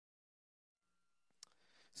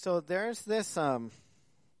So there's this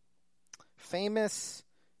famous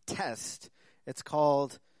test. It's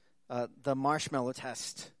called the marshmallow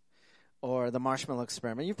test or the marshmallow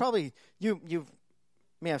experiment. You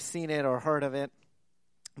may have seen it or heard of it,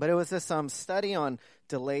 but it was this study on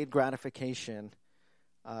delayed gratification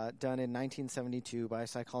done in 1972 by a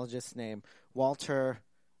psychologist named Walter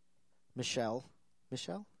Mischel.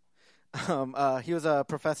 He was a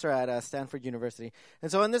professor at Stanford University.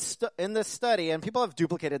 And so in this study, and people have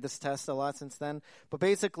duplicated this test a lot since then, but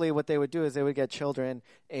basically what they would do is they would get children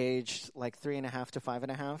aged like 3.5 to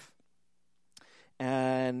 5.5,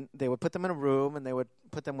 and they would put them in a room, and they would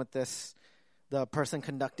put them with the person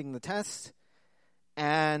conducting the test,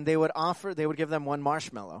 and they would give them one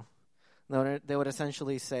marshmallow. They would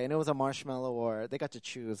essentially say, and it was a marshmallow, or they got to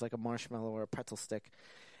choose like a marshmallow or a pretzel stick,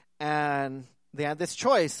 and they had this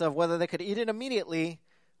choice of whether they could eat it immediately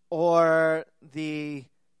or the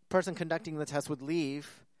person conducting the test would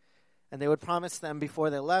leave, and they would promise them before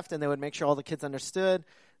they left, and they would make sure all the kids understood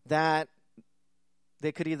that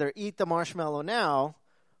they could either eat the marshmallow now,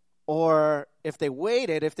 or if they were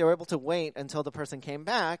able to wait until the person came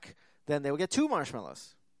back, then they would get 2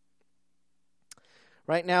 marshmallows.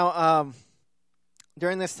 Right now,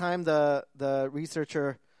 during this time, the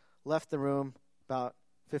researcher left the room about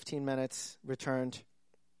 15 minutes, returned.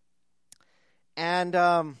 And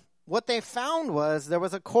what they found was there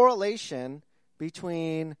was a correlation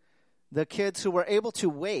between the kids who were able to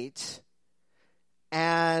wait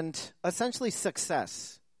and essentially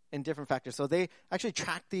success in different factors. So they actually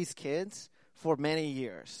tracked these kids for many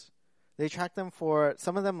years. They tracked them for,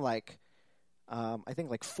 some of them I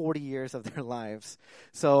think 40 years of their lives.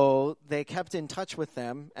 So they kept in touch with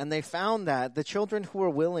them, and they found that the children who were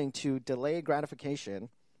willing to delay gratification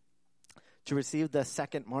to receive the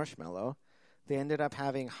second marshmallow, they ended up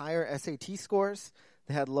having higher SAT scores.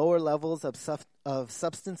 They had lower levels of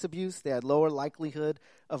substance abuse. They had lower likelihood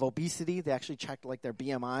of obesity. They actually checked their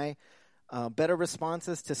BMI. Better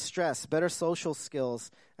responses to stress, better social skills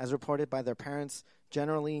as reported by their parents,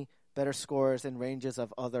 generally better scores in ranges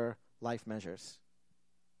of other life measures.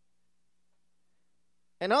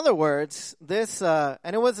 In other words, this, and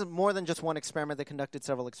it wasn't more than just one experiment. They conducted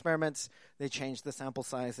several experiments. They changed the sample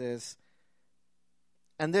sizes.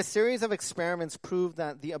 And this series of experiments proved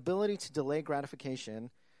that the ability to delay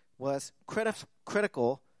gratification was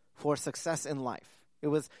critical for success in life. It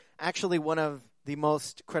was actually one of the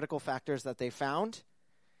most critical factors that they found.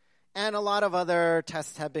 And a lot of other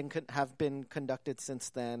tests have been conducted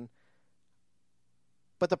since then.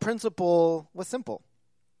 But the principle was simple.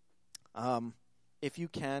 If you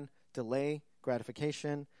can delay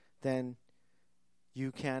gratification, then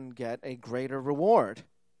you can get a greater reward.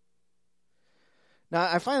 Now,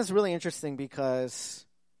 I find this really interesting because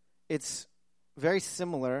it's very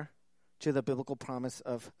similar to the biblical promise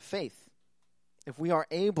of faith. If we are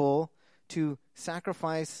able to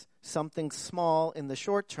sacrifice something small in the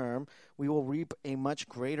short term, we will reap a much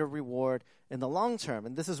greater reward in the long term.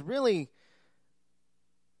 And this is really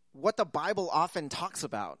what the Bible often talks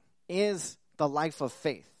about, is the life of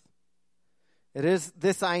faith. It is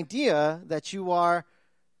this idea that you are,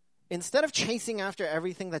 instead of chasing after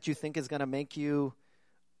everything that you think is going to make you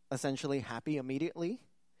essentially happy immediately,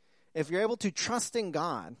 if you're able to trust in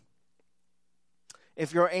God,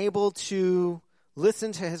 if you're able to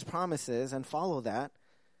listen to his promises and follow that,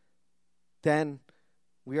 then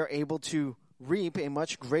we are able to reap a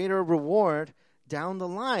much greater reward down the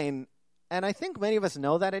line. And I think many of us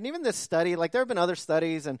know that. And even this study, there have been other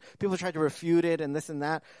studies and people tried to refute it and this and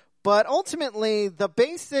that. But ultimately, the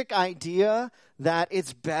basic idea that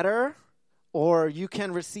it's better or you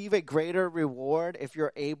can receive a greater reward if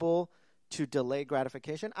you're able to delay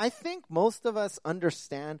gratification, I think most of us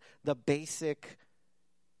understand the basic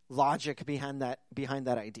logic behind that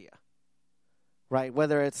idea. Right?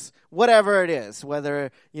 Whether it's whatever it is,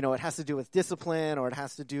 whether, it has to do with discipline or it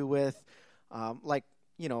has to do with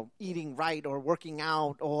eating right or working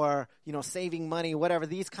out or, saving money, whatever,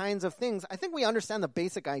 these kinds of things. I think we understand the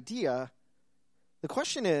basic idea. The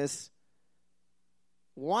question is,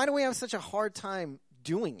 why do we have such a hard time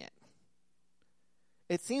doing it?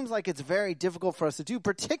 It seems like it's very difficult for us to do,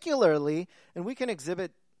 particularly, and we can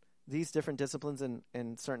exhibit these different disciplines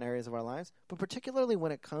in certain areas of our lives, but particularly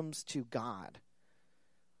when it comes to God,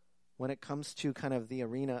 when it comes to kind of the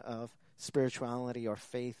arena of spirituality or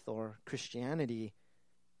faith or Christianity.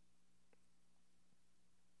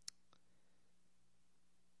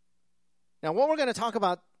 Now, what we're going to talk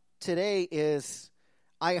about today is,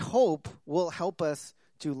 I hope, will help us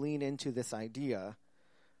to lean into this idea.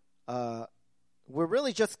 We're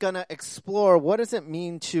really just going to explore what does it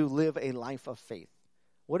mean to live a life of faith.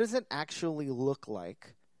 What does it actually look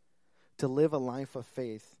like to live a life of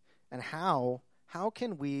faith, and how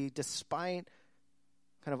can we, despite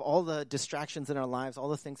kind of all the distractions in our lives, all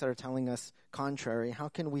the things that are telling us contrary, how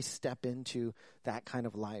can we step into that kind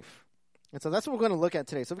of life? And so that's what we're going to look at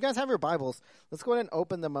today. So if you guys have your Bibles, let's go ahead and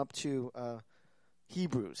open them up to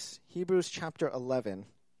Hebrews chapter 11.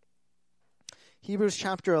 Hebrews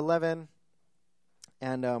chapter 11,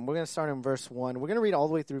 and we're going to start in verse 1. We're going to read all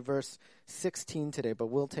the way through verse 16 today, but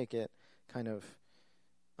we'll take it kind of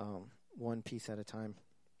one piece at a time.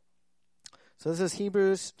 So this is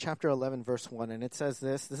Hebrews chapter 11, verse 1, and it says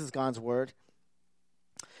this is God's word.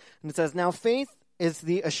 And it says, "Now faith is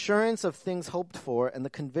the assurance of things hoped for and the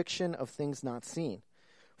conviction of things not seen.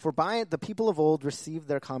 For by it the people of old received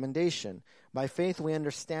their commendation. By faith we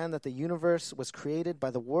understand that the universe was created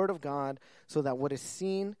by the word of God, so that what is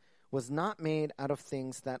seen was not made out of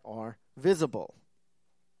things that are visible."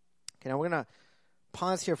 Okay, now we're going to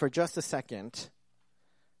pause here for just a second.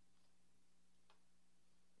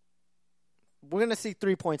 We're going to see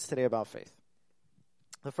 3 points today about faith.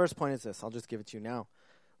 The first point is this. I'll just give it to you now.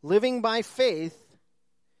 Living by faith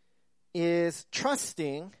is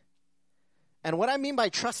trusting. And what I mean by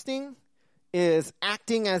trusting is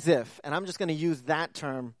acting as if. And I'm just going to use that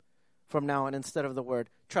term from now on instead of the word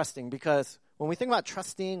trusting. Because when we think about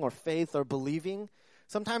trusting or faith or believing,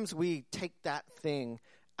 sometimes we take that thing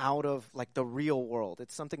out of like the real world.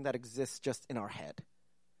 It's something that exists just in our head.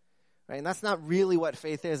 Right? And that's not really what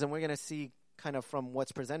faith is. And we're going to see kind of from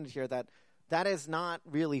what's presented here that is not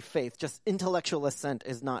really faith. Just intellectual assent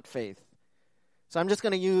is not faith. So I'm just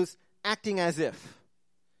going to use acting as if.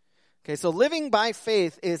 Okay, so living by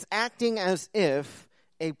faith is acting as if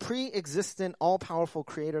a pre-existent, all-powerful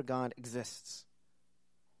creator God exists.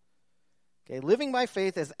 Okay, living by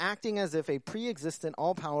faith is acting as if a pre-existent,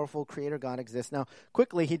 all-powerful creator God exists. Now,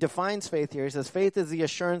 quickly, he defines faith here. He says, faith is the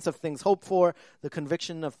assurance of things hoped for, the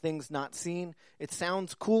conviction of things not seen. It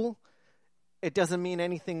sounds cool. It doesn't mean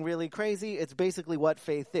anything really crazy. It's basically what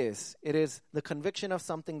faith is. It is the conviction of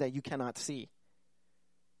something that you cannot see.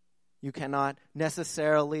 You cannot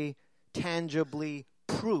necessarily, tangibly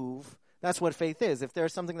prove. That's what faith is. If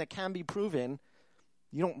there's something that can be proven,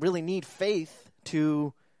 you don't really need faith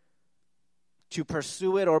to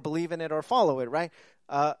pursue it or believe in it or follow it, right?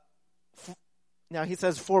 Now he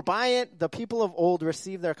says, for by it the people of old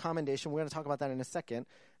received their commendation. We're going to talk about that in a second.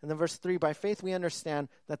 And then verse 3, by faith we understand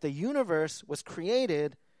that the universe was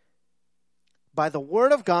created by the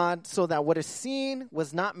word of God, so that what is seen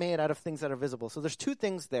was not made out of things that are visible. So there's two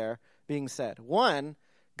things there being said. One,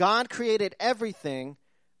 God created everything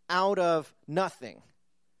out of nothing,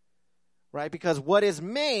 right? Because what is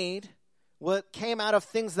made, what came out of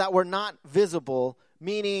things that were not visible,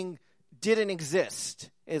 meaning didn't exist,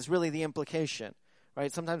 is really the implication,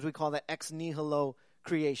 right? Sometimes we call that ex nihilo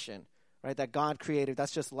creation, right? That God created,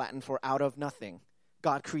 that's just Latin for out of nothing.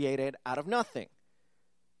 God created out of nothing.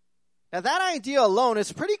 Now that idea alone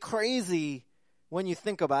is pretty crazy when you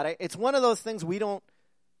think about it. It's one of those things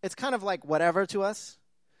it's kind of like whatever to us.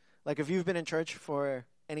 Like if you've been in church for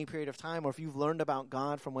any period of time, or if you've learned about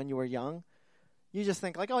God from when you were young, you just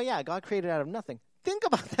think like, oh yeah, God created out of nothing. Think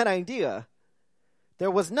about that idea.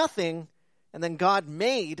 There was nothing, and then God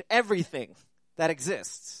made everything that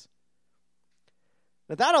exists.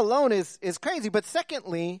 Now that alone is crazy. But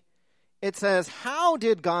secondly, it says, how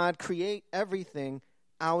did God create everything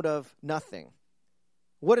out of nothing?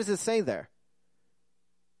 What does it say there?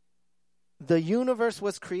 The universe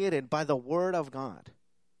was created by the word of God.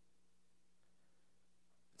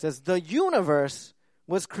 It says the universe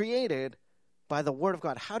was created by the word of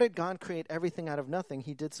God. How did God create everything out of nothing?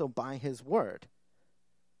 He did so by his word.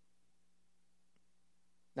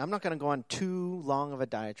 Now, I'm not going to go on too long of a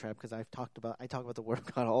diatribe because I talk about the word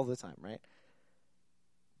of God all the time, right?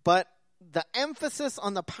 But the emphasis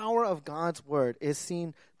on the power of God's word is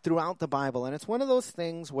seen throughout the Bible. And it's one of those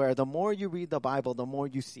things where the more you read the Bible, the more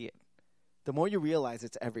you see it. The more you realize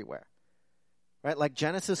it's everywhere. Right? Like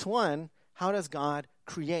Genesis 1, how does God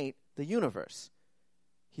create the universe?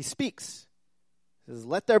 He speaks. He says,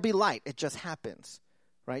 let there be light. It just happens.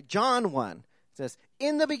 Right? John 1 says,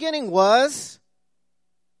 in the beginning was...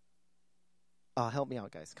 help me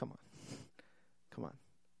out, guys. Come on.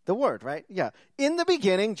 The Word, right? Yeah. In the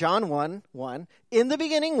beginning, John 1:1, in the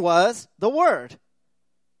beginning was the Word.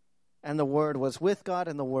 And the Word was with God,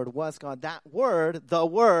 and the Word was God. That Word, the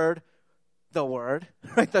Word,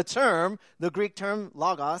 right? The Greek term,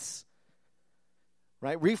 logos,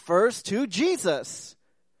 right, refers to Jesus.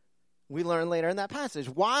 We learn later in that passage.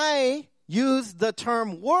 Why use the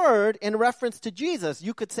term Word in reference to Jesus?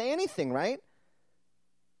 You could say anything, right?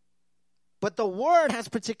 But the word has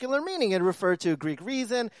particular meaning. It referred to Greek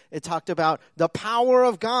reason. It talked about the power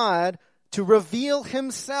of God to reveal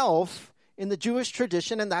himself in the Jewish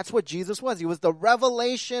tradition, and that's what Jesus was. He was the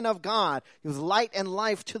revelation of God. He was light and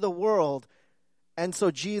life to the world. And so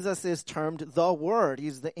Jesus is termed the Word.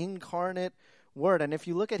 He's the incarnate Word. And if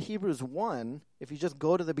you look at Hebrews 1, if you just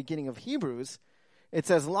go to the beginning of Hebrews, it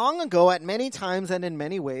says, long ago, at many times and in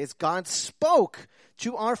many ways, God spoke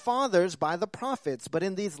to our fathers by the prophets. But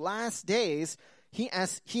in these last days, he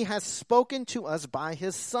has spoken to us by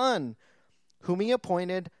his Son, whom he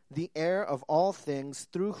appointed the heir of all things,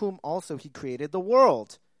 through whom also he created the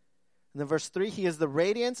world. And then verse 3, he is the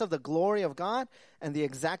radiance of the glory of God and the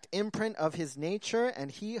exact imprint of his nature,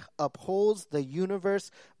 and he upholds the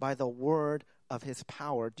universe by the word of his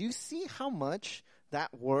power. Do you see how much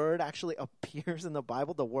that word actually appears in the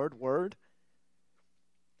Bible, the word word?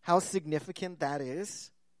 How significant that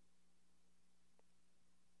is?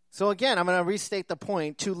 So again, I'm going to restate the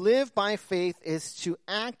point. To live by faith is to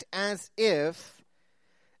act as if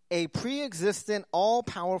a pre-existent,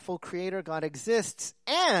 all-powerful creator God exists,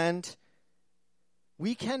 and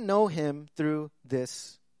we can know him through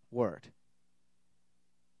this word.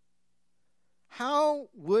 How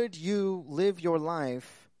would you live your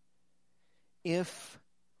life if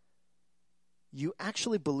you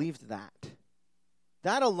actually believed that?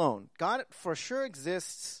 That alone. God for sure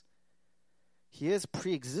exists. He is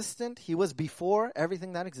pre-existent. He was before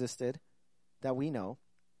everything that existed that we know.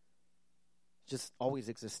 Just always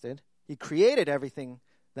existed. He created everything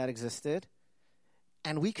that existed.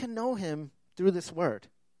 And we can know him through this word.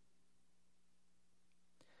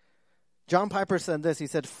 John Piper said this. He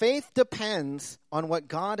said, faith depends on what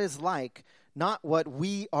God is like, not what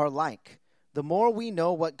we are like. The more we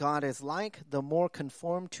know what God is like, the more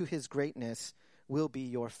conformed to his greatness will be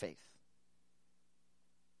your faith.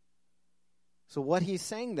 So what he's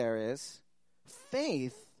saying there is,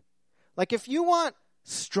 faith, like if you want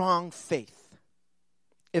strong faith,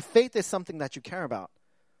 if faith is something that you care about,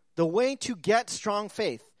 the way to get strong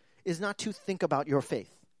faith is not to think about your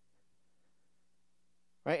faith.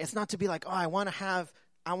 Right? It's not to be like, oh, I want to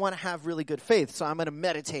have really good faith, so I'm going to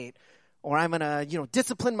meditate, or I'm going to,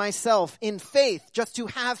 discipline myself in faith just to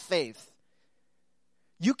have faith.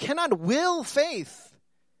 You cannot will faith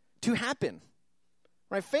to happen.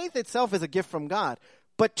 Right? Faith itself is a gift from God.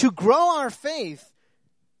 But to grow our faith,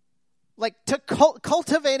 like to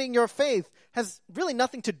cultivating your faith, has really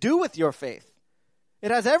nothing to do with your faith.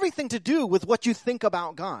 It has everything to do with what you think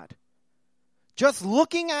about God. Just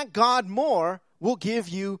looking at God more will give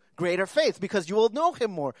you greater faith because you will know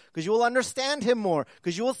him more, because you will understand him more,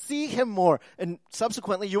 because you will see him more, and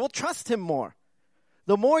subsequently you will trust him more.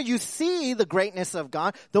 The more you see the greatness of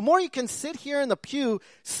God, the more you can sit here in the pew,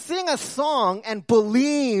 sing a song, and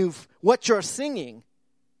believe what you're singing,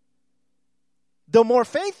 the more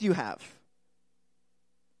faith you have.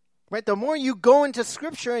 Right? The more you go into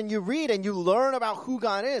Scripture and you read and you learn about who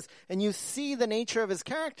God is, and you see the nature of his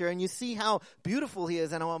character, and you see how beautiful he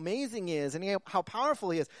is and how amazing he is and how powerful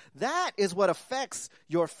he is, that is what affects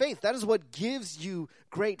your faith. That is what gives you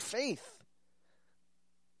great faith.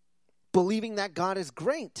 Believing that God is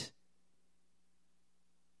great.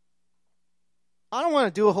 I don't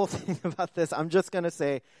want to do a whole thing about this. I'm just going to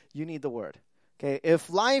say you need the word. Okay? If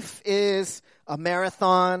life is a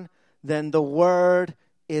marathon, then the word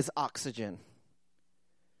is oxygen.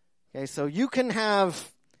 Okay, so you can have,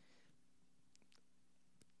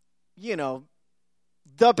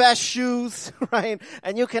 the best shoes, right?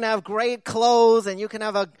 And you can have great clothes, and you can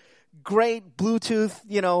have a great Bluetooth,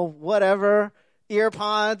 whatever,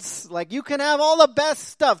 earpods. Like, you can have all the best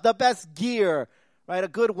stuff, the best gear, right? A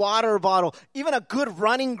good water bottle, even a good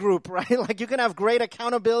running group, right? Like, you can have great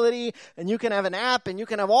accountability, and you can have an app, and you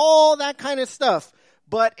can have all that kind of stuff.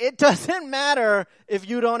 But it doesn't matter if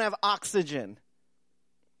you don't have oxygen.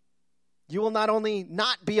 You will not only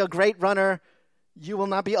not be a great runner, you will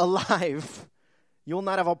not be alive. You will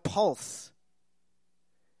not have a pulse.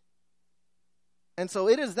 And so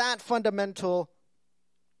it is that fundamental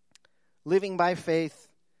living by faith,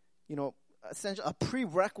 essentially a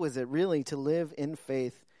prerequisite really to live in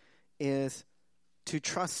faith is to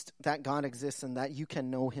trust that God exists and that you can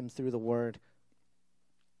know him through the word.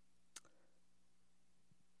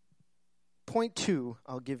 Point 2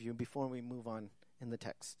 I'll give you before we move on in the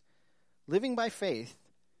text. Living by faith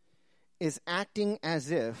is acting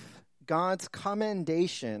as if God's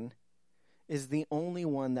commendation is the only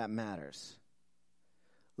one that matters.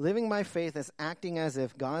 Living by faith is acting as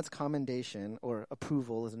if God's commendation, or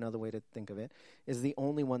approval is another way to think of it, is the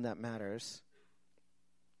only one that matters.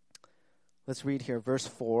 Let's read here, verse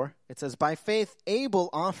 4. It says, by faith Abel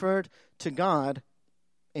offered to God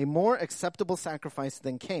a more acceptable sacrifice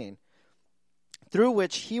than Cain, through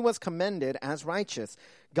which he was commended as righteous,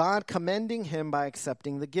 God commending him by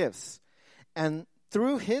accepting the gifts. And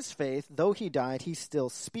through his faith, though he died, he still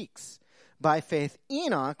speaks. By faith,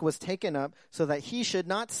 Enoch was taken up so that he should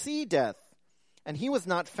not see death. And he was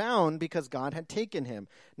not found because God had taken him.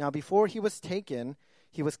 Now, before he was taken,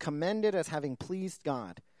 he was commended as having pleased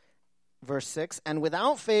God. Verse 6, and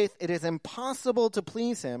without faith it is impossible to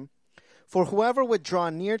please him, for whoever would draw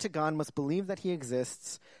near to God must believe that he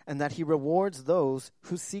exists and that he rewards those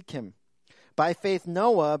who seek him. By faith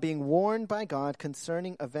Noah, being warned by God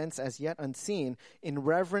concerning events as yet unseen, in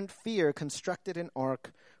reverent fear constructed an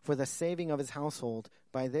ark for the saving of his household.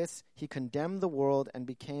 By this he condemned the world and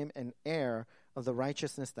became an heir of the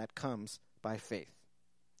righteousness that comes by faith.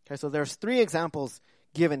 Okay, so there's 3 examples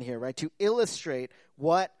given here, right, to illustrate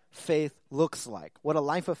what faith looks like, what a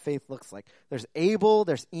life of faith looks like. There's Abel,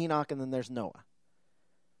 there's Enoch, and then there's Noah.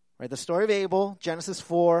 Right, the story of Abel, Genesis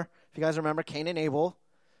 4, if you guys remember Cain and Abel,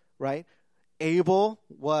 right? Abel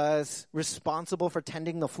was responsible for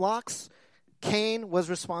tending the flocks. Cain was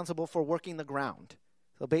responsible for working the ground.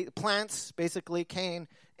 So plants, basically, Cain,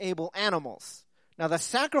 Abel, animals. Now, the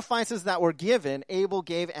sacrifices that were given, Abel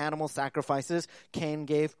gave animal sacrifices, Cain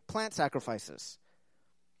gave plant sacrifices.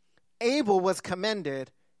 Abel was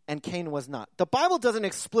commended, and Cain was not. The Bible doesn't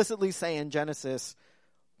explicitly say in Genesis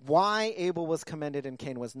why Abel was commended and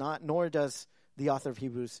Cain was not, nor does the author of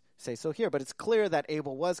Hebrews say so here. But it's clear that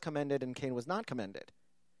Abel was commended and Cain was not commended.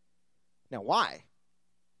 Now, why?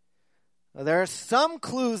 Well, there are some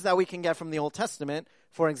clues that we can get from the Old Testament.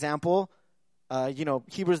 For example,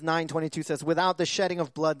 Hebrews 9:22 says, without the shedding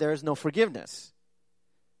of blood, there is no forgiveness.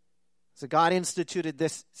 So God instituted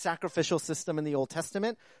this sacrificial system in the Old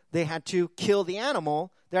Testament. They had to kill the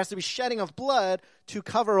animal. There has to be shedding of blood to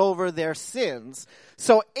cover over their sins.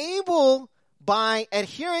 So Abel, by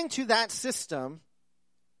adhering to that system,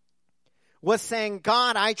 was saying,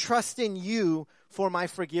 God, I trust in you for my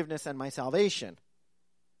forgiveness and my salvation.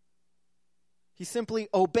 He simply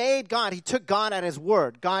obeyed God. He took God at his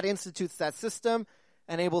word. God institutes that system,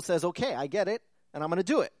 and Abel says, okay, I get it, and I'm going to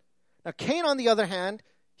do it. Now, Cain, on the other hand,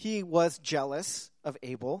 he was jealous of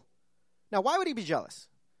Abel. Now, why would he be jealous?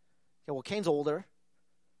 Okay, well, Cain's older,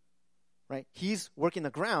 right? He's working the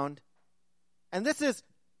ground, and this is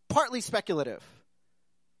partly speculative,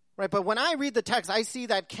 right? But when I read the text, I see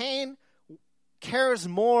that Cain cares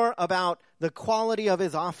more about the quality of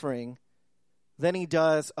his offering than he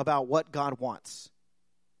does about what God wants,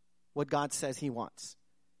 what God says he wants.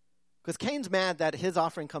 Because Cain's mad that his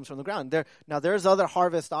offering comes from the ground. Now, there's other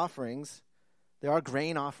harvest offerings. There are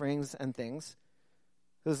grain offerings and things.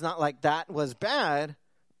 It's not like that was bad,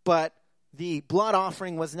 but the blood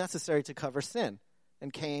offering was necessary to cover sin.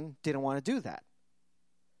 And Cain didn't want to do that.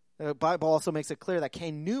 The Bible also makes it clear that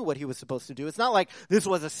Cain knew what he was supposed to do. It's not like this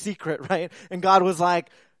was a secret, right? And God was like,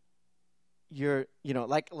 you're,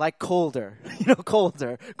 like colder,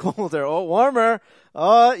 colder. Oh, warmer.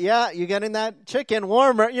 Oh, yeah, you're getting that chicken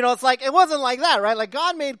warmer. It's like, it wasn't like that, right? Like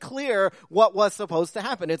God made clear what was supposed to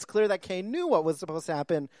happen. It's clear that Cain knew what was supposed to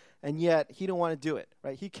happen, and yet he didn't want to do it,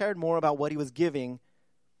 right? He cared more about what he was giving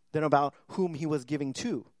than about whom he was giving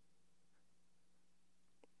to.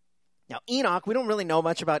 Now, Enoch, we don't really know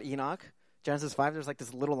much about Enoch. Genesis 5, there's like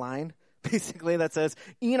this little line basically that says,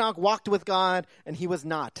 Enoch walked with God, and he was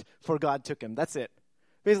not, for God took him. That's it.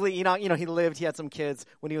 Basically, Enoch, he lived, he had some kids.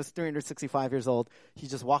 When he was 365 years old, he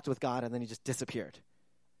just walked with God, and then he just disappeared.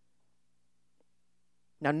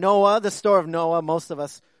 Now, Noah, the story of Noah, most of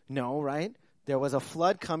us know, right? There was a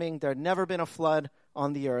flood coming. There had never been a flood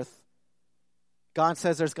on the earth. God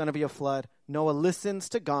says there's going to be a flood. Noah listens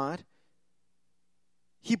to God.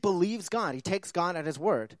 He believes God. He takes God at his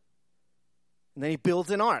word. And then he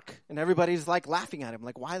builds an ark, and everybody's like laughing at him.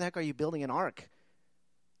 Like, why the heck are you building an ark?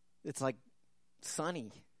 It's like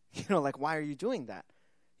sunny. Like, why are you doing that?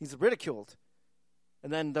 He's ridiculed.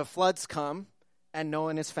 And then the floods come, and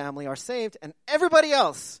Noah and his family are saved, and everybody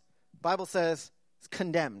else, the Bible says, is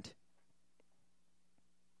condemned.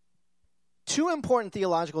 2 important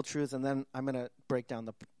theological truths, and then I'm going to break down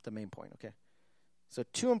the main point, okay? So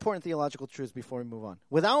 2 important theological truths before we move on.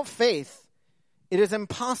 Without faith, it is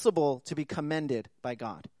impossible to be commended by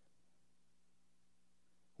God.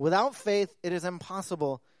 Without faith, it is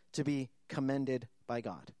impossible to be commended by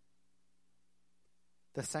God.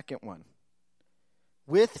 The second one.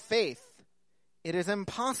 With faith, it is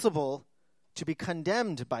impossible to be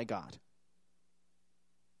condemned by God.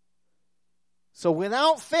 So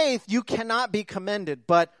without faith, you cannot be commended,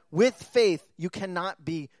 but with faith, you cannot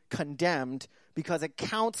be condemned because it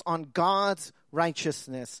counts on God's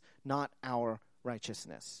righteousness, not our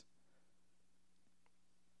righteousness.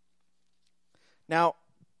 Now,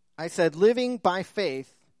 I said living by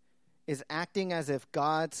faith is acting as if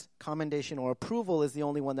God's commendation or approval is the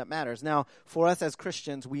only one that matters. Now, for us as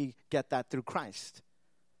Christians, we get that through Christ.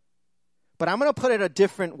 But I'm going to put it a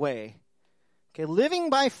different way. Okay, living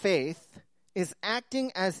by faith is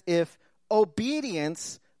acting as if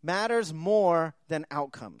obedience matters more than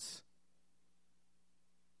outcomes.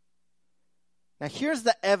 Now, here's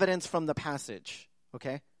the evidence from the passage,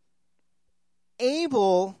 okay?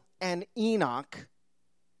 Abel and Enoch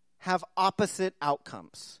have opposite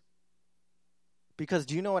outcomes. Because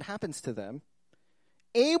do you know what happens to them?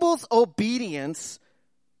 Abel's obedience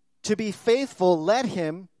to be faithful led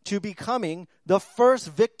him to becoming the first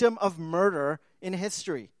victim of murder in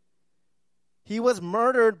history. He was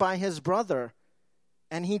murdered by his brother,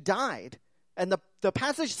 and he died. And the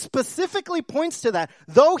passage specifically points to that.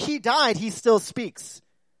 Though he died, he still speaks.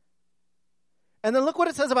 And then look what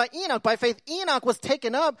it says about Enoch. By faith, Enoch was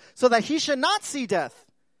taken up so that he should not see death.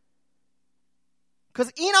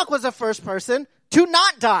 Because Enoch was the first person to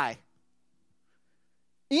not die.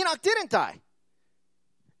 Enoch didn't die.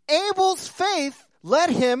 Abel's faith led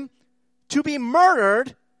him to be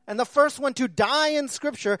murdered, and the first one to die in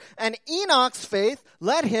Scripture. And Enoch's faith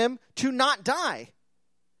led him to not die.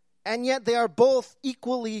 And yet they are both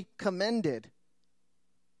equally commended.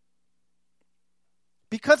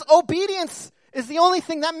 Because obedience is the only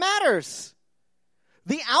thing that matters.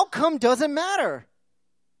 The outcome doesn't matter.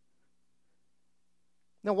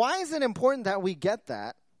 Now, why is it important that we get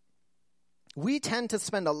that? We tend to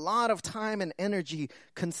spend a lot of time and energy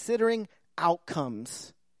considering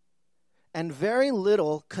outcomes and very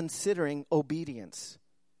little considering obedience.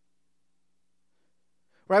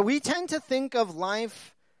 Right? We tend to think of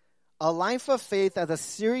life, a life of faith, as a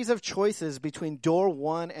series of choices between door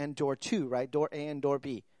 1 and door 2, right? Door A and door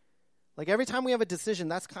B. Like every time we have a decision,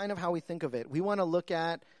 that's kind of how we think of it. We want to look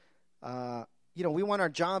at, we want our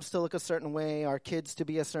jobs to look a certain way, our kids to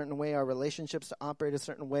be a certain way, our relationships to operate a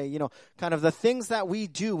certain way. Kind of the things that we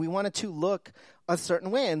do, we want it to look a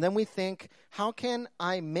certain way. And then we think, how can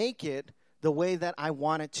I make it the way that I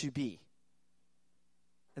want it to be?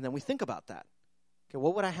 And then we think about that. Okay,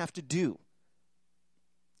 what would I have to do?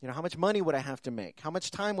 How much money would I have to make? How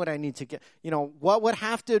much time would I need to get? What would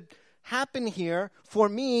have to happen here for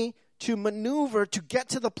me to maneuver to get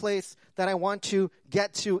to the place that I want to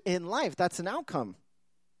get to in life? That's an outcome.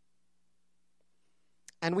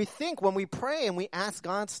 And we think when we pray and we ask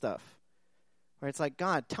God stuff, right? It's like,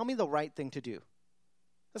 God, tell me the right thing to do.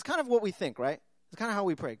 That's kind of what we think, right? It's kind of how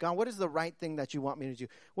we pray. God, what is the right thing that you want me to do?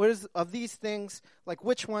 What is of these things, like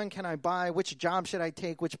which one can I buy? Which job should I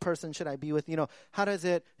take? Which person should I be with? How does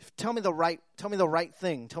it, tell me the right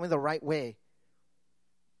thing. Tell me the right way.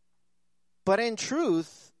 But in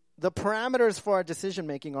truth, the parameters for our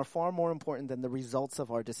decision-making are far more important than the results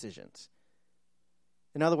of our decisions.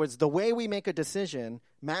 In other words, the way we make a decision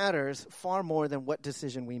matters far more than what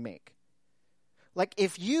decision we make. Like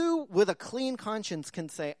if you, with a clean conscience, can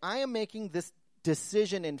say, I am making this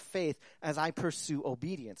decision in faith as I pursue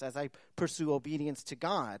obedience to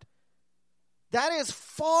God, that is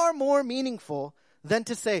far more meaningful than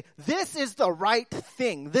to say, this is the right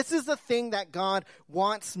thing. This is the thing that God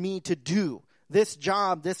wants me to do. This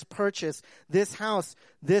job, this purchase, this house,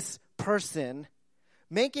 this person.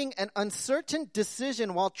 Making an uncertain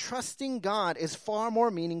decision while trusting God is far more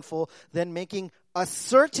meaningful than making a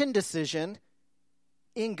certain decision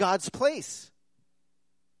in God's place.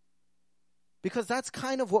 Because that's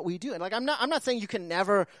kind of what we do. And I'm not saying you can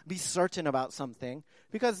never be certain about something.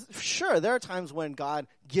 Because sure, there are times when God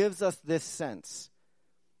gives us this sense.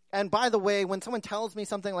 And by the way, when someone tells me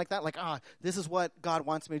something like that, like, this is what God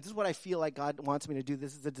wants me to do, this is what I feel like God wants me to do,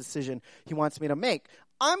 this is the decision he wants me to make,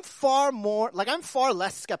 I'm far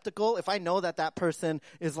less skeptical if I know that person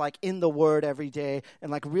is like in the Word every day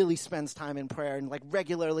and like really spends time in prayer and like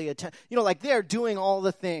regularly attend, like they're doing all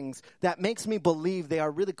the things that makes me believe they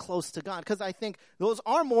are really close to God. Because I think those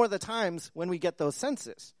are more the times when we get those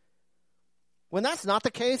senses. When that's not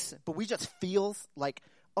the case, but we just feel like,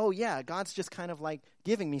 oh yeah, God's just kind of like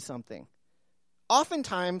giving me something.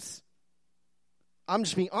 Oftentimes, I'm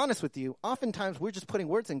just being honest with you, oftentimes we're just putting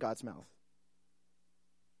words in God's mouth.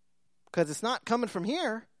 Because it's not coming from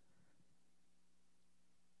here.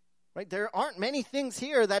 Right? There aren't many things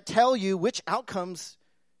here that tell you which outcomes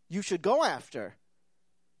you should go after.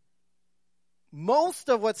 Most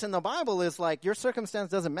of what's in the Bible is like, your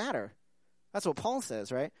circumstance doesn't matter. That's what Paul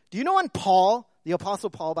says, right? Do you know when Paul, the Apostle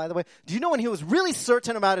Paul, by the way, do you know when he was really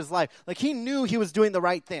certain about his life? Like he knew he was doing the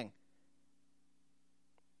right thing.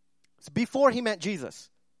 It's before he met Jesus.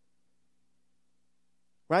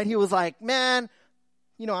 Right? He was like, man,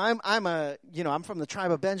 I'm from the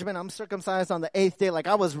tribe of Benjamin. I'm circumcised on the 8th day. Like,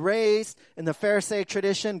 I was raised in the Pharisaic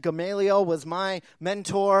tradition. Gamaliel was my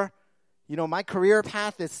mentor. My career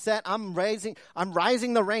path is set. I'm rising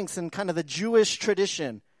the ranks in kind of the Jewish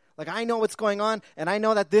tradition. Like, I know what's going on, and I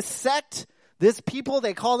know that this sect, this people,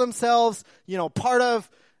 they call themselves, part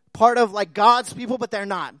of like God's people, but they're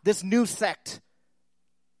not. This new sect,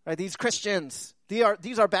 right? These Christians,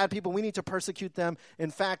 these are bad people. We need to persecute them.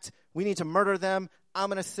 In fact, we need to murder them. I'm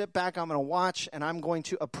going to sit back, I'm going to watch, and I'm going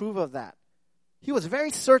to approve of that. He was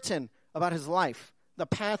very certain about his life, the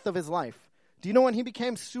path of his life. Do you know when he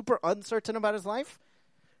became super uncertain about his life?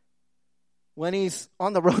 When he's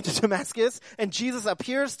on the road to Damascus, and Jesus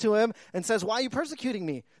appears to him and says, "Why are you persecuting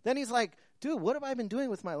me?" Then he's like, "Dude, what have I been doing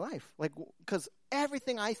with my life? Like, because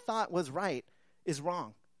everything I thought was right is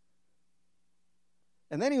wrong."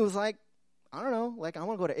 And then he was like, I don't know, like, I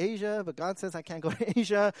want to go to Asia, but God says I can't go to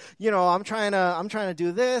Asia. I'm trying to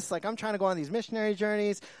do this. Like, I'm trying to go on these missionary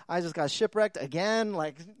journeys. I just got shipwrecked again.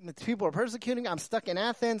 Like, people are persecuting. I'm stuck in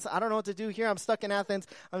Athens. I don't know what to do here. I'm stuck in Athens.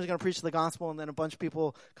 I'm just going to preach the gospel, and then a bunch of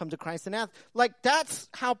people come to Christ in Athens. Like, that's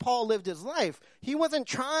how Paul lived his life. He wasn't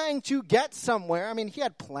trying to get somewhere. I mean, he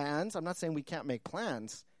had plans. I'm not saying we can't make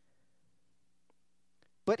plans.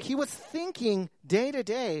 But he was thinking day to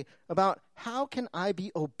day about, how can I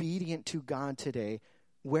be obedient to God today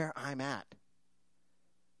where I'm at?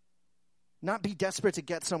 Not be desperate to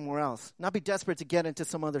get somewhere else. Not be desperate to get into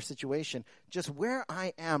some other situation. Just where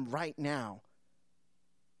I am right now.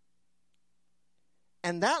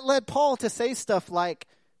 And that led Paul to say stuff like,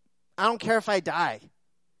 I don't care if I die.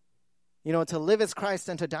 To live is Christ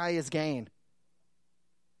and to die is gain.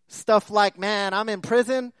 Stuff like, man, I'm in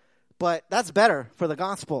prison, but that's better for the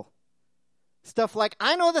gospel. Stuff like,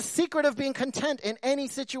 I know the secret of being content in any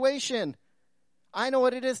situation. I know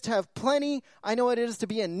what it is to have plenty. I know what it is to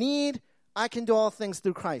be in need. I can do all things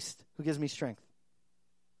through Christ who gives me strength.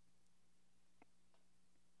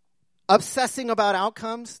 Obsessing about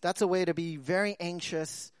outcomes, that's a way to be very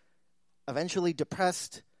anxious, eventually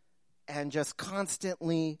depressed, and just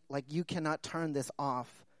constantly, like, you cannot turn this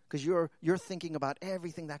off because you're thinking about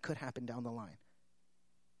everything that could happen down the line.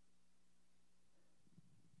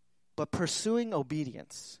 But pursuing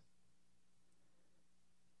obedience,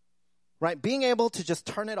 right? Being able to just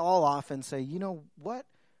turn it all off and say, what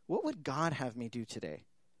would God have me do today?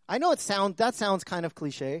 I know that sounds kind of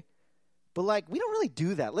cliche, but like, we don't really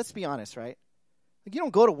do that. Let's be honest, right? Like, you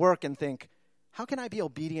don't go to work and think, how can I be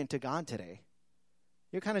obedient to God today?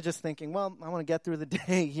 You're kind of just thinking, well, I want to get through the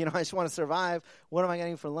day. I just want to survive. What am I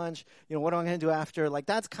getting for lunch? What am I going to do after? Like,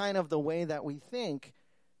 that's kind of the way that we think.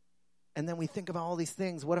 And then we think about all these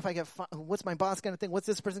things. What if I get what's my boss going to think? What's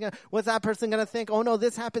this person going to, what's that person going to think? Oh no,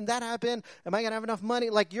 this happened, that happened. Am I going to have enough money?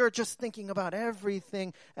 Like, you're just thinking about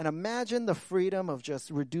everything. And imagine the freedom of just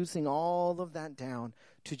reducing all of that down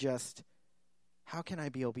to just, how can I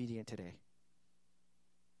be obedient today?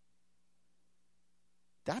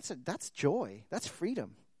 That's joy. That's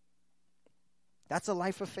freedom. That's a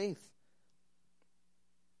life of faith.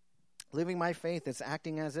 Living my faith is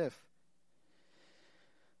acting as if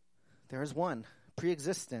there is one,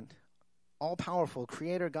 pre-existent, all-powerful,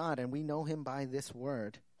 creator God, and we know him by this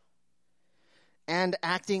word. And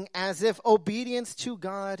acting as if obedience to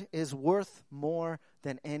God is worth more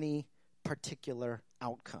than any particular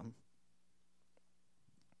outcome.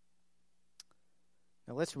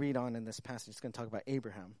 Now let's read on in this passage. It's going to talk about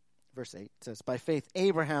Abraham. Verse 8 says, by faith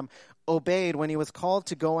Abraham obeyed when he was called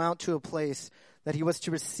to go out to a place that he was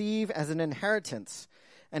to receive as an inheritance.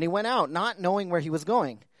 And he went out, not knowing where he was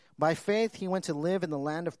going. By faith, he went to live in the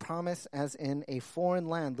land of promise as in a foreign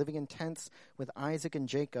land, living in tents with Isaac and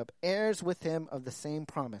Jacob, heirs with him of the same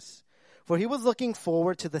promise. For he was looking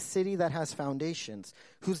forward to the city that has foundations,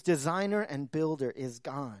 whose designer and builder is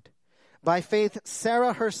God. By faith,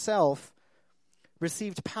 Sarah herself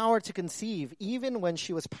received power to conceive, even when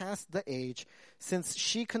she was past the age, since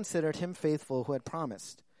she considered him faithful who had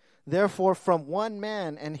promised. Therefore, from one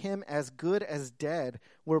man, and him as good as dead,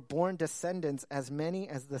 were born descendants as many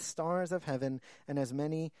as the stars of heaven, and as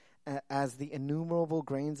many as the innumerable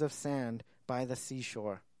grains of sand by the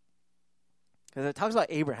seashore. Because it talks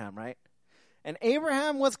about Abraham, right? And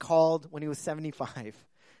Abraham was called when he was 75.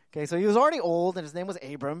 Okay, so he was already old, and his name was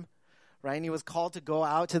Abram, right? And he was called to go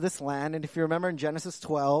out to this land. And if you remember in Genesis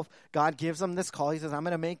 12, God gives him this call. He says, I'm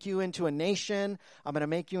going to make you into a nation. I'm going to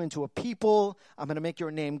make you into a people. I'm going to make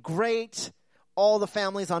your name great. All the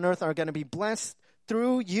families on earth are going to be blessed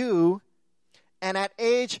through you. And at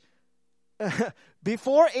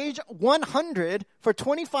before age 100, for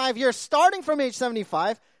 25 years, starting from age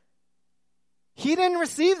 75, he didn't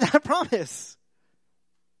receive that promise.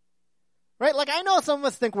 Right? Like, I know some of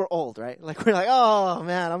us think we're old, right? Like, we're like, oh,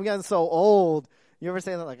 man, I'm getting so old. You ever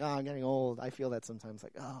say that? Like, oh, I'm getting old. I feel that sometimes.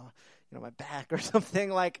 Like, oh, my back or something.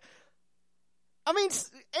 Like, I mean,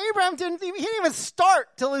 Abraham he didn't even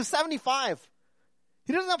start till he was 75.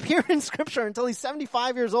 He doesn't appear in Scripture until he's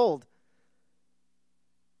 75 years old.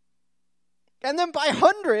 And then by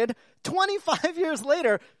 100, 25 years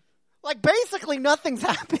later, like, basically nothing's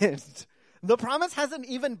happened. The promise hasn't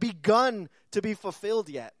even begun to be fulfilled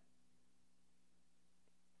yet.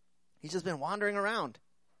 He's just been wandering around.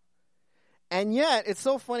 And yet, it's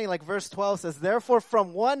so funny, like verse 12 says, therefore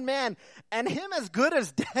from one man, and him as good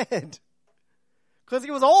as dead, because he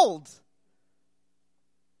was old,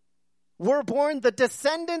 were born the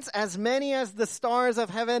descendants as many as the stars of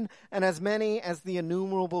heaven, and as many as the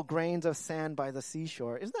innumerable grains of sand by the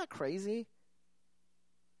seashore. Isn't that crazy?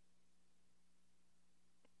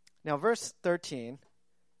 Now, verse 13,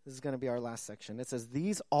 this is going to be our last section. It says,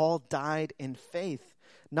 these all died in faith,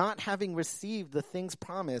 not having received the things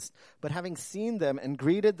promised, but having seen them and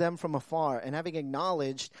greeted them from afar, and having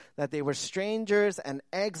acknowledged that they were strangers and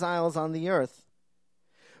exiles on the earth.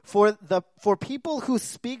 For people who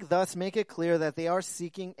speak thus make it clear that they are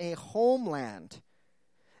seeking a homeland.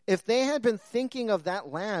 If they had been thinking of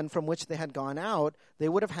that land from which they had gone out, they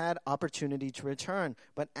would have had opportunity to return.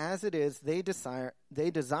 But as it is, they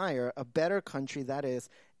desire a better country, that is,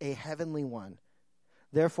 a heavenly one.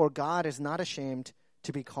 Therefore, God is not ashamed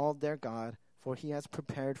to be called their God, for he has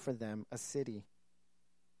prepared for them a city.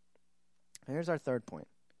 Here's our third point.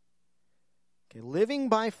 Okay, living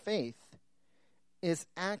by faith is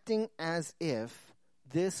acting as if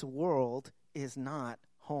this world is not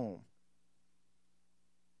home.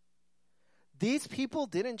 These people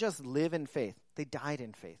didn't just live in faith, they died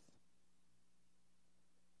in faith.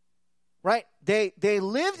 Right? They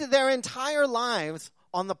lived their entire lives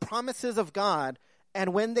on the promises of God,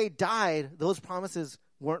 and when they died, those promises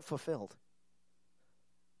weren't fulfilled.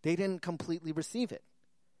 They didn't completely receive it.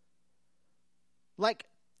 Like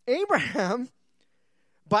Abraham,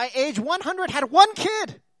 by age 100, had one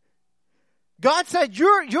kid. God said,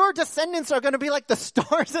 your descendants are going to be like the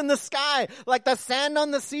stars in the sky, like the sand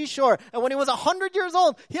on the seashore. And when he was 100 years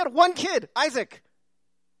old, he had one kid, Isaac.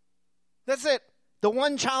 That's it. The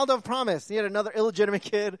one child of promise. He had another illegitimate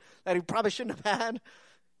kid that he probably shouldn't have had.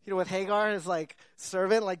 With Hagar, his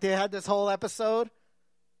servant, they had this whole episode.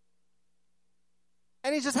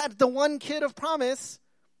 And he just had the one kid of promise.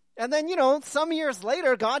 And then, some years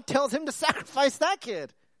later, God tells him to sacrifice that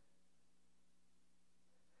kid.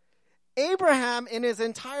 Abraham, in his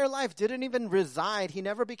entire life, didn't even reside. He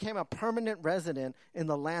never became a permanent resident in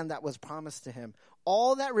the land that was promised to him.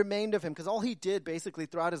 All that remained of him, because all he did basically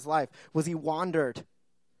throughout his life was he wandered.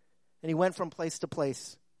 And he went from place to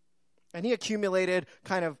place. And he accumulated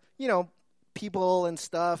kind of, people and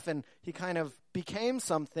stuff, and he kind of became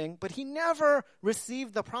something, but he never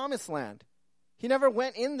received the promised land. He never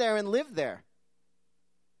went in there and lived there.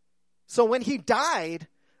 So when he died,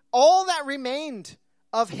 all that remained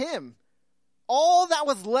of him, all that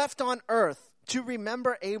was left on earth to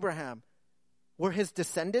remember Abraham, were his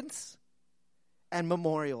descendants and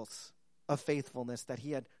memorials of faithfulness that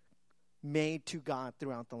he had made to God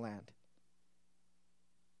throughout the land.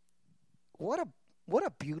 What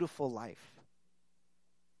a beautiful life.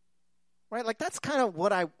 Right? That's kind of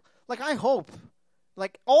what I hope.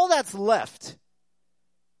 All that's left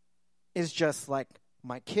is just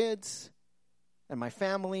my kids and my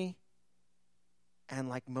family and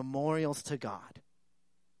memorials to God.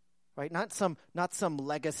 Right? Not some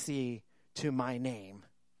legacy to my name.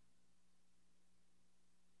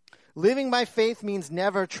 Living by faith means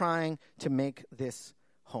never trying to make this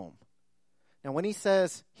home. Now when he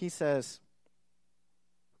says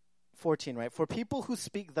 14, right? For people who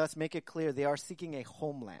speak thus make it clear they are seeking a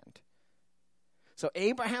homeland. So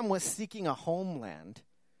Abraham was seeking a homeland.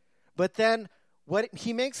 But then what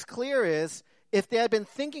he makes clear is if they had been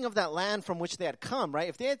thinking of that land from which they had come, right?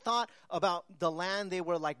 If they had thought about the land they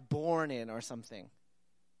were born in or something.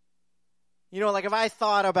 If I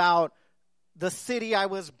thought about the city I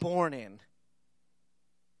was born in.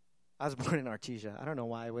 I was born in Artesia. I don't know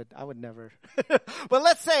why I would never. But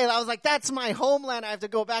let's say I was that's my homeland. I have to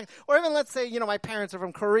go back. Or even let's say, my parents are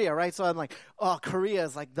from Korea, right? So I'm Korea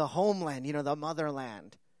is the homeland, the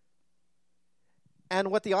motherland. And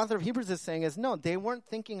what the author of Hebrews is saying is, no, they weren't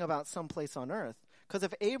thinking about someplace on earth. Because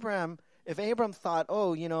if Abram thought,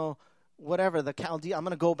 whatever, the Chaldea, I'm going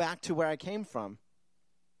to go back to where I came from.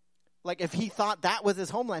 If he thought that was his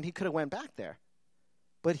homeland, he could have went back there.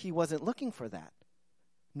 But he wasn't looking for that.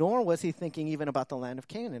 Nor was he thinking even about the land of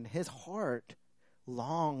Canaan. His heart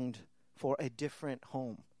longed for a different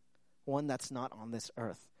home, one that's not on this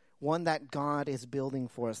earth, one that God is building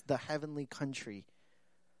for us, the heavenly country,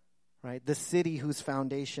 right? The city whose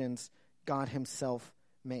foundations God himself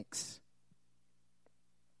makes.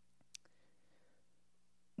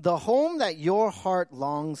 The home that your heart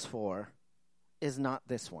longs for is not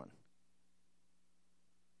this one.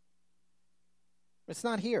 It's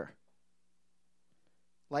not here.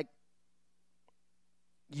 Like,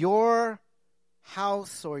 your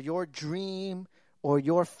house or your dream or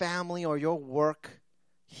your family or your work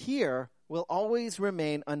here will always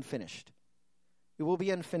remain unfinished. It will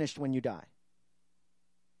be unfinished when you die.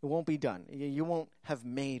 It won't be done. You won't have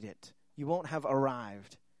made it. You won't have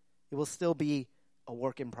arrived. It will still be a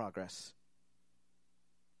work in progress.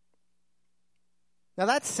 Now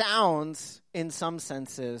that sounds, in some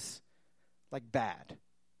senses, like bad.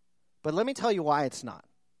 But let me tell you why it's not.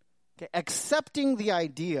 Okay? Accepting the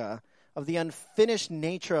idea of the unfinished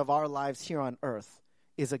nature of our lives here on earth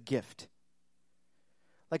is a gift.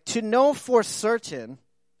 Like, to know for certain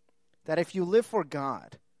that if you live for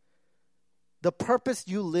God, the purpose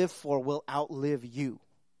you live for will outlive you.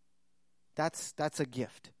 That's a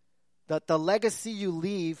gift. That the legacy you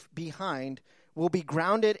leave behind will be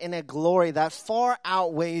grounded in a glory that far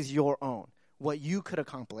outweighs your own, what you could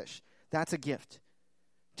accomplish. That's a gift.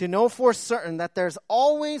 To know for certain that there's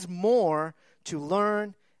always more to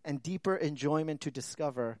learn and deeper enjoyment to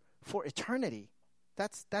discover for eternity.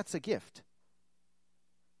 That's a gift.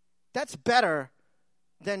 That's better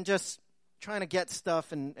than just trying to get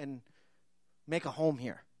stuff and make a home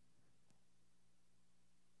here.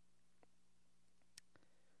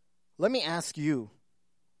 Let me ask you,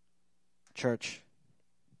 church,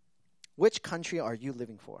 which country are you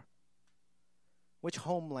living for? Which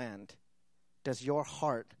homeland does your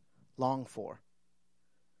heart long for?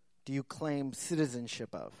 Do you claim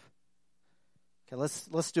citizenship of? Okay,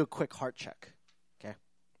 let's do a quick heart check. Okay.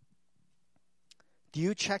 Do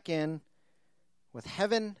you check in with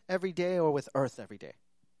heaven every day or with earth every day?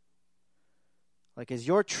 Like, is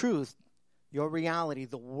your truth, your reality,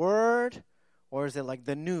 the word, or is it like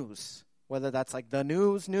the news? Whether that's like the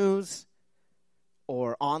news,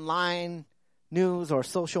 or online news, or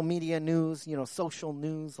social media news, social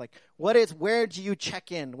news. Like, where do you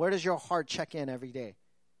check in? Where does your heart check in every day?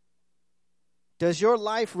 Does your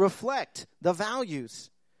life reflect the values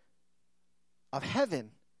of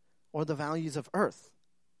heaven or the values of earth?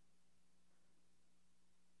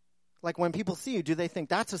 Like, when people see you, do they think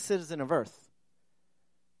that's a citizen of earth?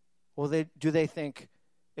 Or do they think,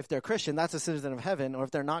 if they're Christian, that's a citizen of heaven? Or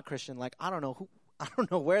if they're not Christian, like, I don't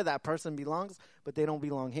know where that person belongs, but they don't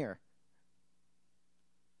belong here.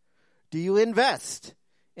 Do you invest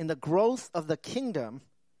in the growth of the kingdom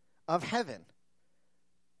of heaven?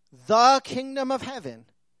 The kingdom of heaven,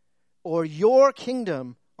 or your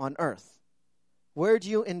kingdom on earth? Where do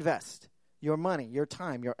you invest your money, your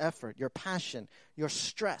time, your effort, your passion, your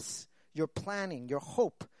stress, your planning, your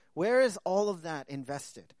hope? Where is all of that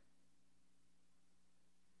invested?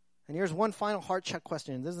 And here's one final heart check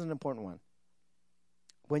question. This is an important one.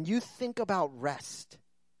 When you think about rest,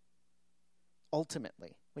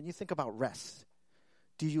 ultimately, when you think about rest,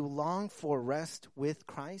 do you long for rest with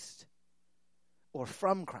Christ or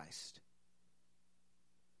from Christ?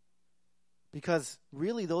 Because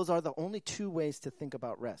really, those are the only two ways to think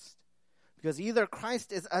about rest. Because either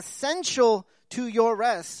Christ is essential to your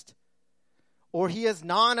rest, or he is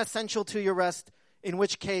non-essential to your rest, in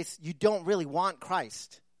which case you don't really want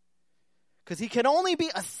Christ. Because he can only be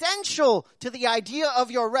essential to the idea of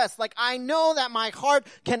your rest. Like, I know that my heart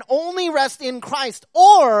can only rest in Christ,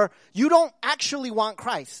 or you don't actually want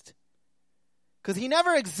Christ. Because he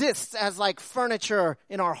never exists as like furniture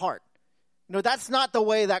in our heart. That's not the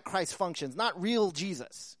way that Christ functions. Not real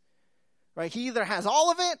Jesus. Right? He either has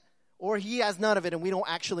all of it or he has none of it, and we don't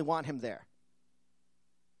actually want him there.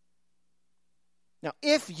 Now,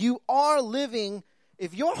 if your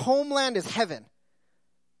homeland is heaven,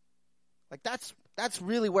 like that's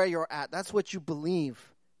really where you're at. That's what you believe.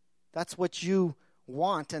 That's what you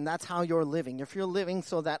want, and that's how you're living. If you're living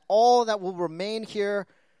so that all that will remain here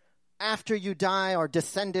after you die are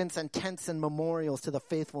descendants and tents and memorials to the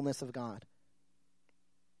faithfulness of God,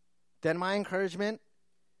 then my encouragement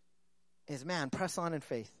is, press on in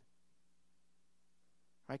faith.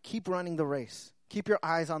 Right? Keep running the race. Keep your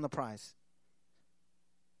eyes on the prize.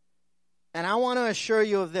 And I want to assure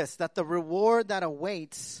you of this, that the reward that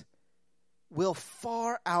awaits will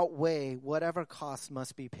far outweigh whatever costs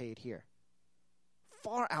must be paid here.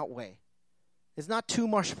 Far outweigh. It's not 2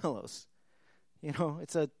 marshmallows.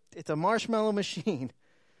 It's a marshmallow machine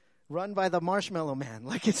run by the marshmallow man.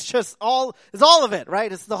 Like, it's all of it,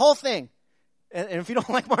 right? It's the whole thing. And if you don't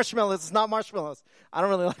like marshmallows, it's not marshmallows. I don't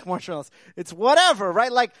really like marshmallows. It's whatever,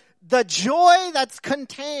 right? Like the joy that's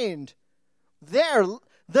contained there,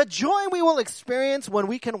 the joy we will experience when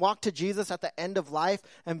we can walk to Jesus at the end of life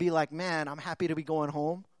and be like, man, I'm happy to be going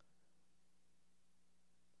home.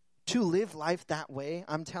 To live life that way,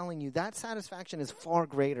 I'm telling you, that satisfaction is far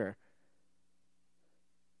greater.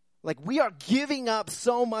 Like we are giving up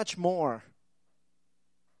so much more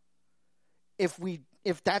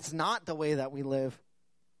if that's not the way that we live.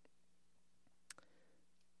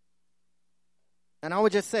 And I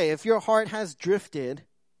would just say, if your heart has drifted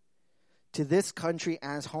to this country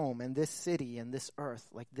as home and this city and this earth,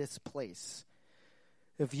 like this place,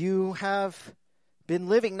 if you have been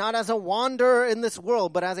living not as a wanderer in this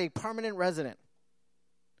world, but as a permanent resident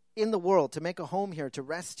in the world, to make a home here, to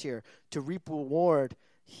rest here, to reap reward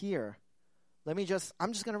here, I'm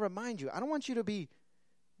just going to remind you, I don't want you to be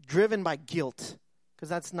driven by guilt, because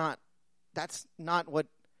that's not what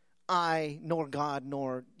I, nor God,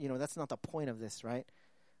 nor, that's not the point of this, right?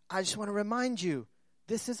 I just want to remind you,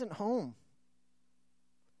 this isn't home.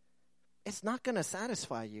 It's not going to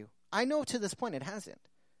satisfy you. I know to this point it hasn't.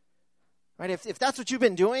 Right? If that's what you've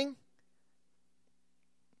been doing,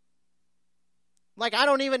 like I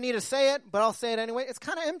don't even need to say it, but I'll say it anyway, it's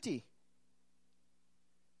kind of empty.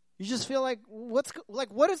 You just feel like,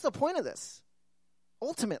 what is the point of this,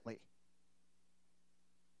 ultimately?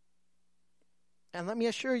 And let me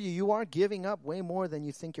assure you, you are giving up way more than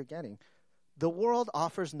you think you're getting. The world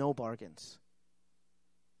offers no bargains.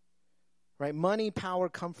 Right? Money, power,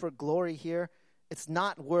 comfort, glory here, it's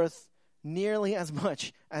not worth nearly as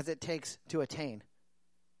much as it takes to attain.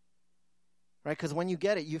 Right? Because when you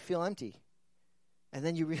get it, you feel empty. And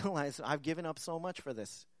then you realize, I've given up so much for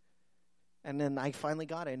this. And then I finally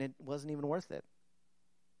got it, and it wasn't even worth it.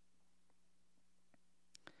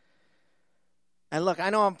 And look, I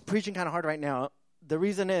know I'm preaching kind of hard right now. The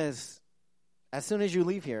reason is, as soon as you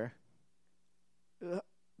leave here,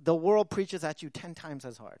 the world preaches at you 10 times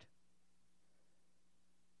as hard.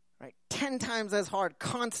 Right? 10 times as hard,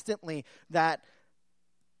 constantly, that,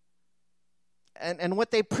 and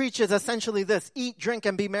what they preach is essentially this: eat, drink,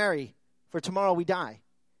 and be merry, for tomorrow we die.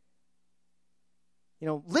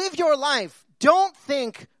 Live your life. Don't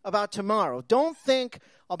think about tomorrow. Don't think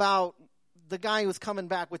about the guy who's coming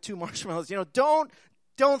back with 2 marshmallows. Don't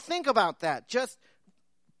think about that. Just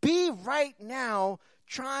be right now.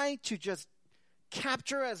 Try to just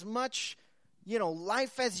capture as much,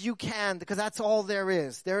 life as you can, because that's all there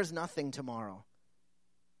is. There's nothing tomorrow.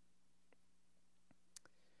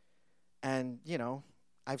 And,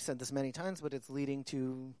 I've said this many times, but it's leading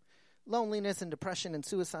to loneliness and depression and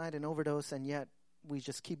suicide and overdose, and yet we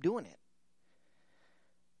just keep doing it.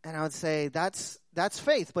 And I would say that's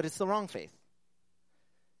faith, but it's the wrong faith.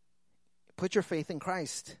 Put your faith in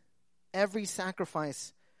Christ. Every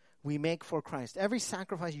sacrifice we make for Christ, every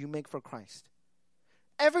sacrifice you make for Christ,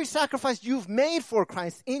 every sacrifice you've made for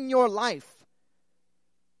Christ in your life,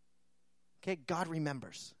 okay, God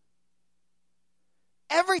remembers.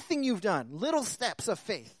 Everything you've done, little steps of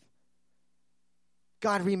faith,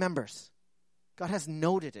 God remembers. God has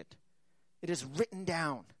noted it. It is written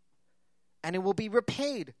down. And it will be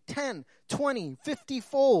repaid 10, 20,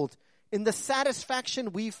 50-fold in the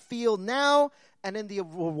satisfaction we feel now and in the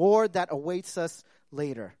reward that awaits us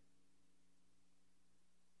later.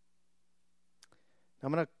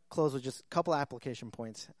 I'm going to close with just a couple application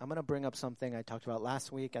points. I'm going to bring up something I talked about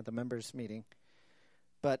last week at the members' meeting.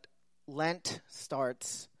 But Lent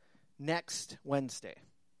starts next Wednesday.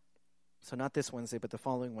 So not this Wednesday, but the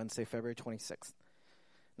following Wednesday, February 26th.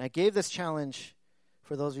 And I gave this challenge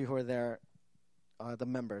for those of you who are there, the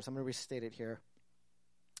members. I'm going to restate it here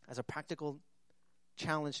as a practical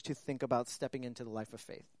challenge to think about stepping into the life of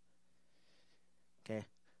faith. Okay?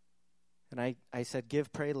 And I said,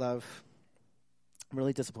 give, pray, love. I'm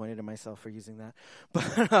really disappointed in myself for using that,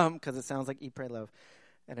 but because it sounds like eat, pray, love,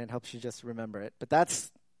 and it helps you just remember it. But that's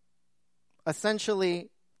essentially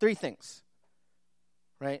 3 things,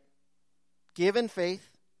 right? Give in faith.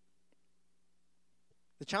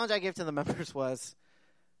 The challenge I gave to the members was,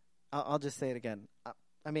 I'll just say it again.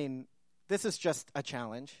 This is just a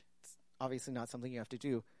challenge. It's obviously not something you have to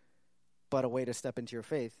do, but a way to step into your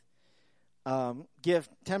faith. Give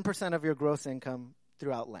 10% of your gross income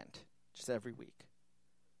throughout Lent, just every week.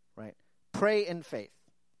 Right? Pray in faith.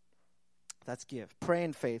 That's give. Pray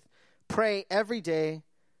in faith. Pray every day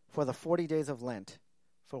for the 40 days of Lent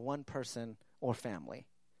for one person or family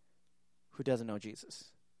who doesn't know Jesus.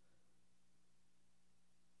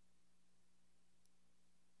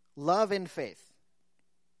 Love in faith.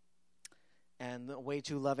 And the way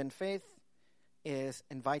to love in faith is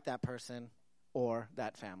invite that person or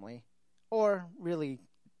that family or really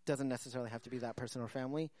doesn't necessarily have to be that person or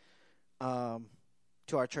family,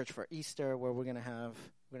 to our church for Easter, where we're going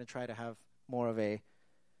to try to have more of a,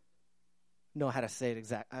 know how to say it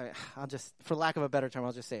exact. I'll just, for lack of a better term,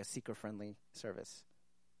 I'll just say a seeker-friendly service.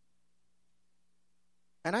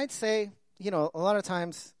 And I'd say, a lot of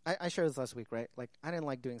times, I shared this last week, right? Like, I didn't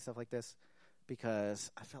like doing stuff like this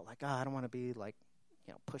because I felt like, I don't want to be like,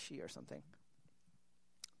 pushy or something.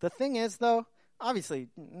 The thing is, though, obviously,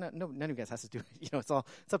 none of you guys has to do it. It's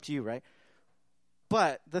up to you, right?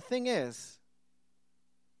 But the thing is,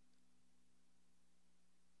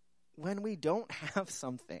 when we don't have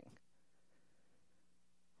something,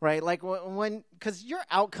 right? Like because your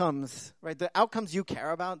outcomes, right? The outcomes you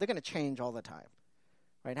care about, they're going to change all the time,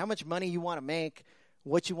 right? How much money you want to make,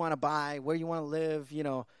 what you want to buy, where you want to live,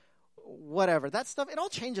 whatever. That stuff, it all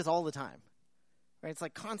changes all the time, right? It's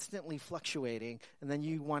like constantly fluctuating, and then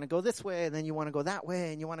you want to go this way, and then you want to go that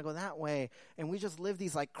way, and you want to go that way, and we just live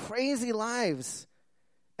these like crazy lives.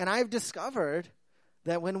 And I've discovered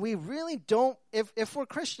that when we really don't, if we're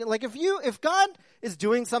Christian, like if God is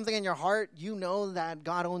doing something in your heart, that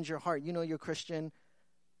God owns your heart, you're Christian,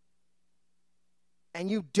 and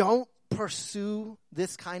you don't pursue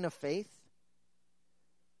this kind of faith,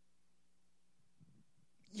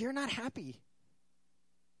 you're not happy.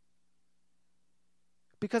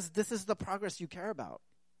 Because this is the progress you care about.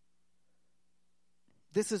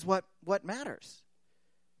 This is what matters.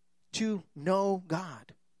 To know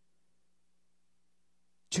God.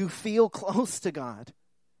 To feel close to God,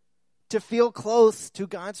 to feel close to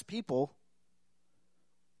God's people,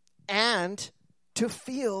 and to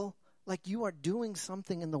feel like you are doing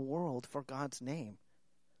something in the world for God's name.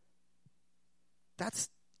 That's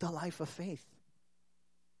the life of faith.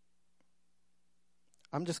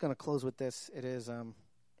 I'm just going to close with this. It is,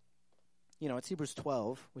 it's Hebrews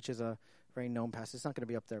 12, which is a very known passage. It's not going to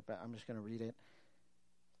be up there, but I'm just going to read it.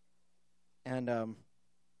 And,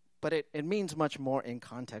 but it means much more in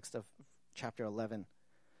context of chapter 11.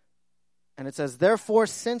 And it says, "Therefore,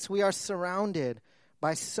 since we are surrounded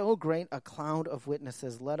by so great a cloud of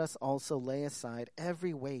witnesses, let us also lay aside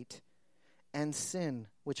every weight and sin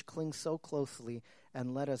which clings so closely,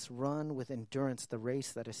 and let us run with endurance the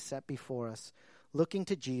race that is set before us, looking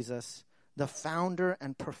to Jesus, the founder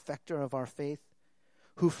and perfecter of our faith,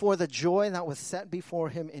 who for the joy that was set before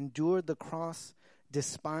him endured the cross,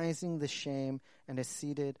 despising the shame, and is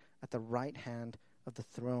seated at the right hand of the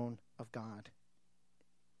throne of God."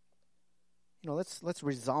 Let's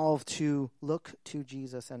resolve to look to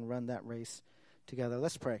Jesus and run that race together.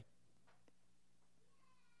 Let's pray.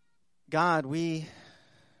 God, we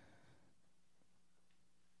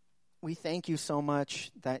thank you so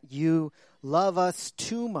much that you love us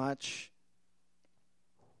too much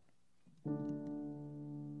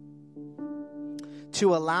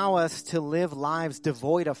to allow us to live lives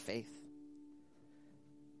devoid of faith.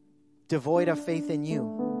 Devoid of faith in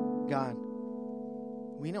you, God.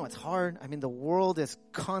 We know it's hard. I mean, the world is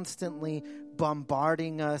constantly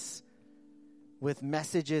bombarding us with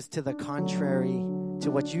messages to the contrary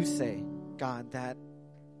to what you say, God, that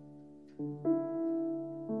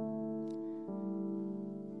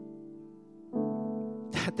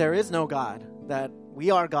there is no God, that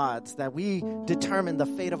we are gods, that we determine the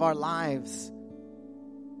fate of our lives,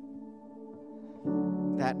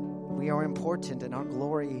 that we are important and our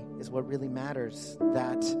glory is what really matters,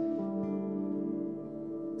 that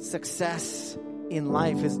success in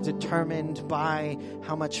life is determined by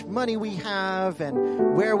how much money we have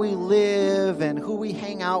and where we live and who we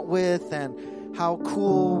hang out with and how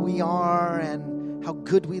cool we are and how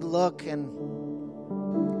good we look. And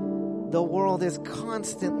the world is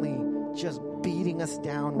constantly just beating us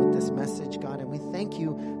down with this message, God. And we thank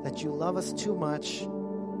you that you love us too much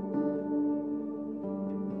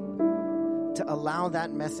to allow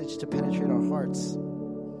that message to penetrate our hearts.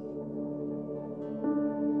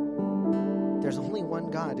 There's only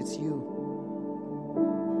one God. It's you.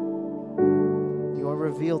 You are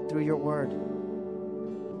revealed through your word.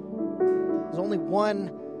 There's only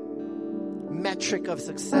one metric of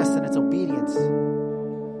success, and it's obedience.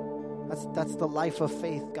 That's the life of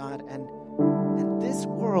faith, God. And this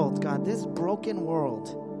world, God, this broken world,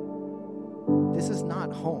 this is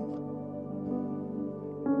not home.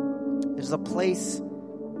 There's a place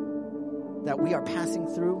that we are passing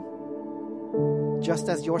through, just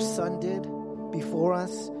as your Son did before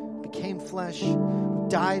us, became flesh,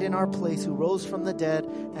 died in our place, who rose from the dead,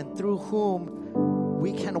 and through whom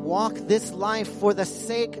we can walk this life for the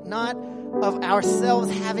sake not of ourselves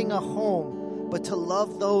having a home, but to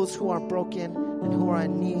love those who are broken and who are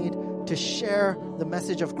in need, to share the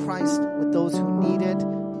message of Christ with those who need it,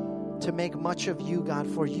 to make much of you, God,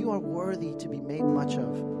 for you are worthy to be made much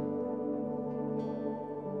of.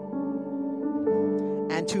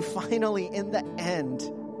 And to finally, in the end,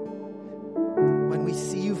 when we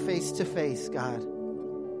see you face to face, God,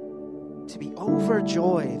 to be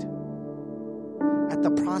overjoyed at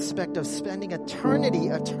the prospect of spending eternity,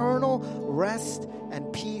 eternal rest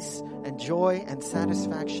and peace and joy and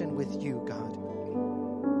satisfaction with you, God.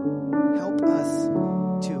 Help us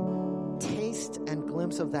to taste and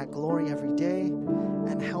glimpse of that glory every day,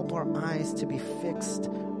 and help our eyes to be fixed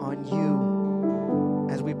on you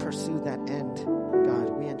as we pursue that end. God,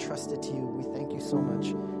 we entrust it to you. We thank you so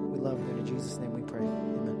much.